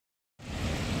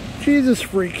Jesus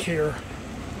freak here.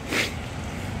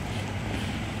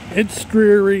 It's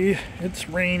dreary, it's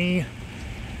rainy,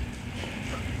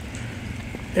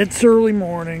 it's early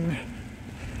morning,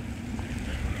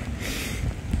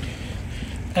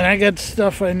 and I got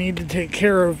stuff I need to take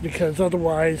care of because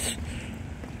otherwise,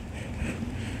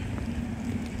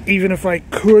 even if I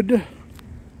could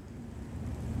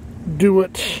do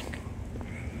it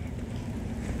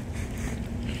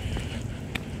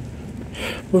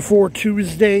before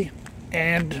Tuesday,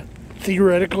 and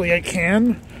theoretically I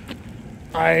can,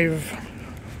 I've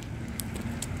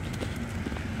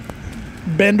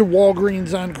been to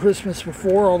Walgreens on Christmas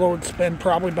before, although it's been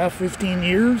probably about 15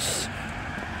 years,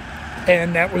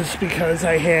 and that was because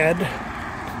I had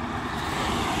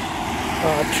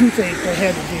toothache I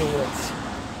had to deal with.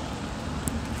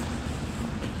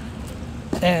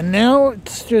 And now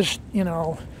it's just, you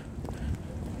know,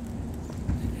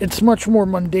 it's much more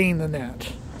mundane than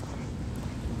that.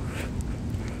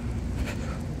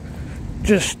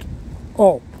 Just,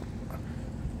 oh,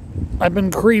 I've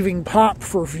been craving pop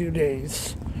for a few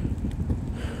days.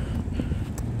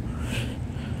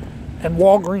 And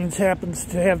Walgreens happens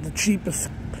to have the cheapest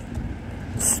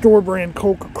store brand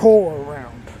Coca-Cola around.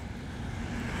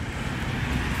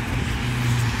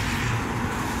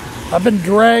 I've been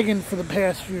dragging for the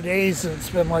past few days, and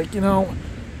it's been like, you know,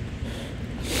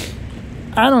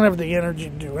 I don't have the energy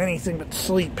to do anything but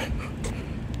sleep.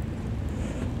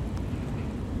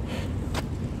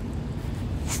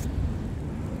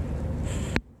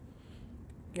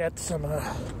 Got some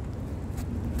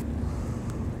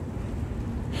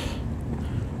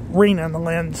rain on the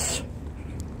lens.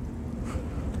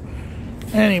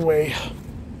 Anyway,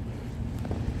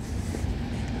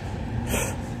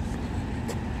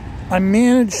 I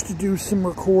managed to do some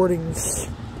recordings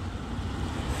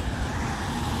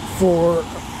for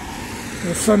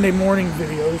the Sunday morning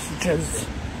videos, which, as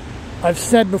I've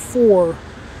said before,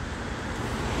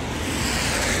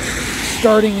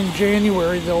 starting in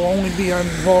January, they'll only be on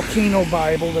Volcano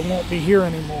Bible. They won't be here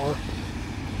anymore.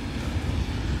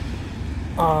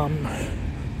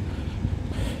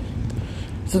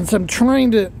 Since I'm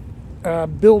trying to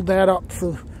build that up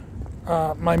for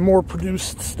my more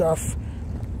produced stuff,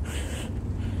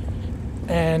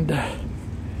 and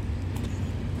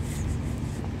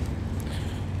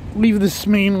leave this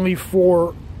mainly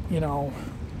for, you know,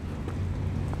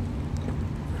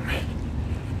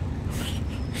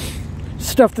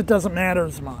 stuff that doesn't matter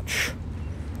as much.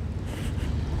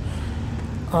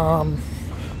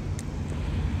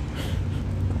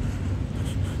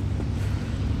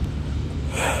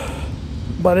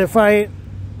 But if I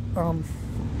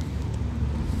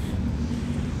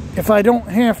don't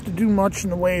have to do much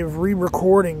in the way of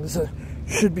re-recordings, it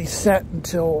should be set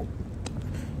until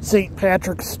St.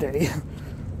 Patrick's Day.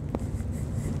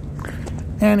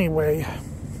 Anyway,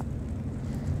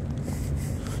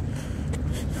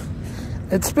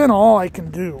 it's been all I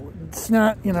can do. It's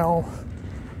not, you know,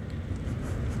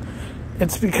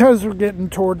 it's because we're getting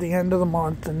toward the end of the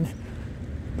month, and,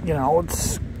 you know,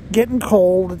 it's getting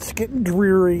cold, it's getting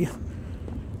dreary,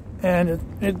 and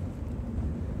it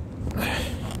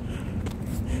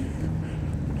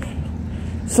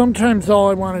sometimes all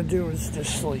I want to do is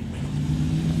just sleep.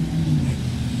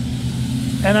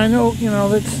 And I know, you know,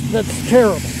 that's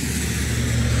terrible.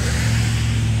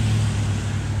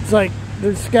 It's like,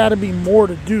 there's got to be more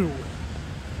to do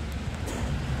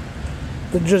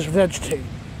than just vegetate,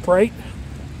 right?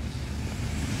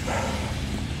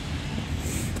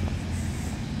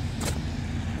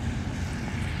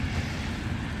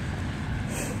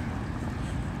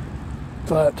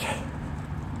 But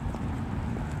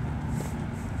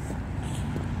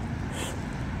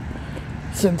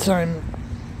since I'm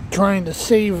trying to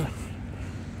save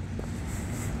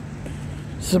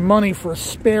some money for a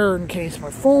spare in case my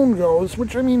phone goes,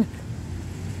 which, I mean,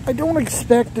 I don't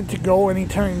expect it to go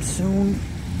anytime soon.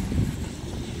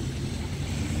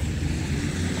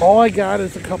 All I got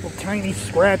is a couple tiny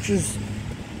scratches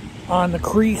on the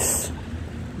crease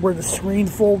where the screen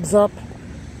folds up,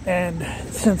 and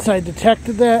since I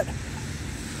detected that,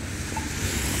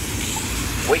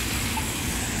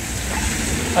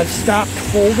 I've stopped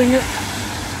folding it.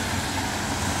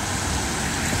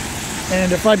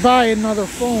 And if I buy another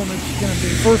phone, it's going to be,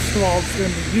 first of all, it's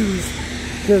going to be used,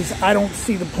 because I don't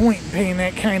see the point in paying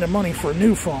that kind of money for a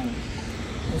new phone.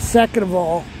 And second of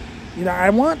all, you know, I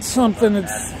want something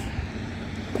that's,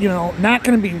 you know, not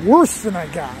going to be worse than I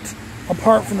got,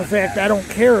 apart from the fact I don't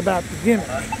care about the gimmick.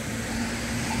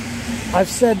 I've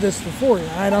said this before, you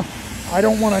know, I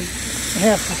don't want to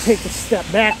have to take a step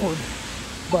backward,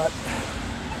 but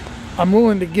I'm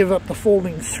willing to give up the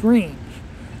folding screen.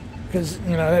 because,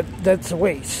 you know, that's a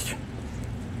waste.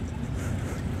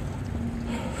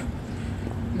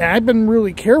 Now, I've been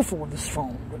really careful with this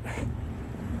phone, but,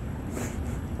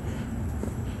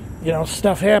 you know,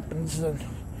 stuff happens, and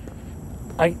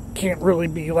I can't really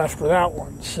be left without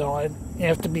one, so I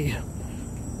have to be,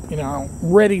 you know,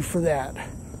 ready for that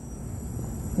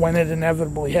when it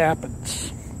inevitably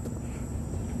happens.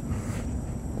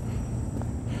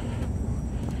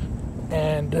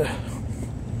 And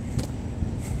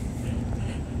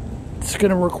it's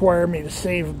going to require me to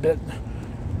save a bit,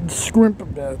 scrimp a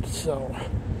bit, so.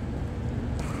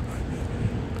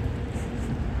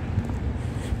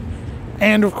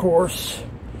 And of course,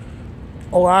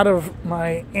 a lot of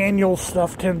my annual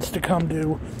stuff tends to come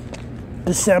due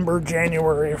December,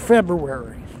 January, or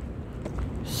February.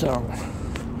 So,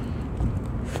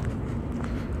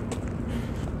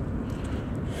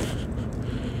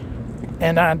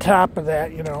 and on top of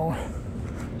that, you know,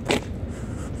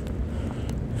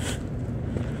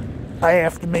 I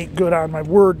have to make good on my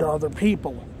word to other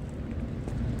people.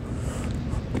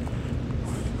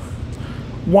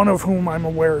 One of whom I'm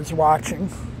aware is watching.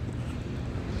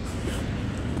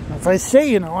 If I say,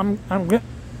 you know,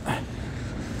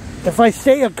 if I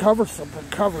say I'll cover something,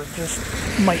 cover it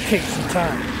just might take some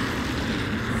time.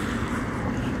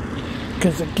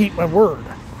 Because I keep my word.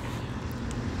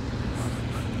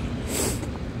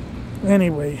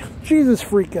 Anyway, Jesus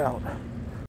freak out.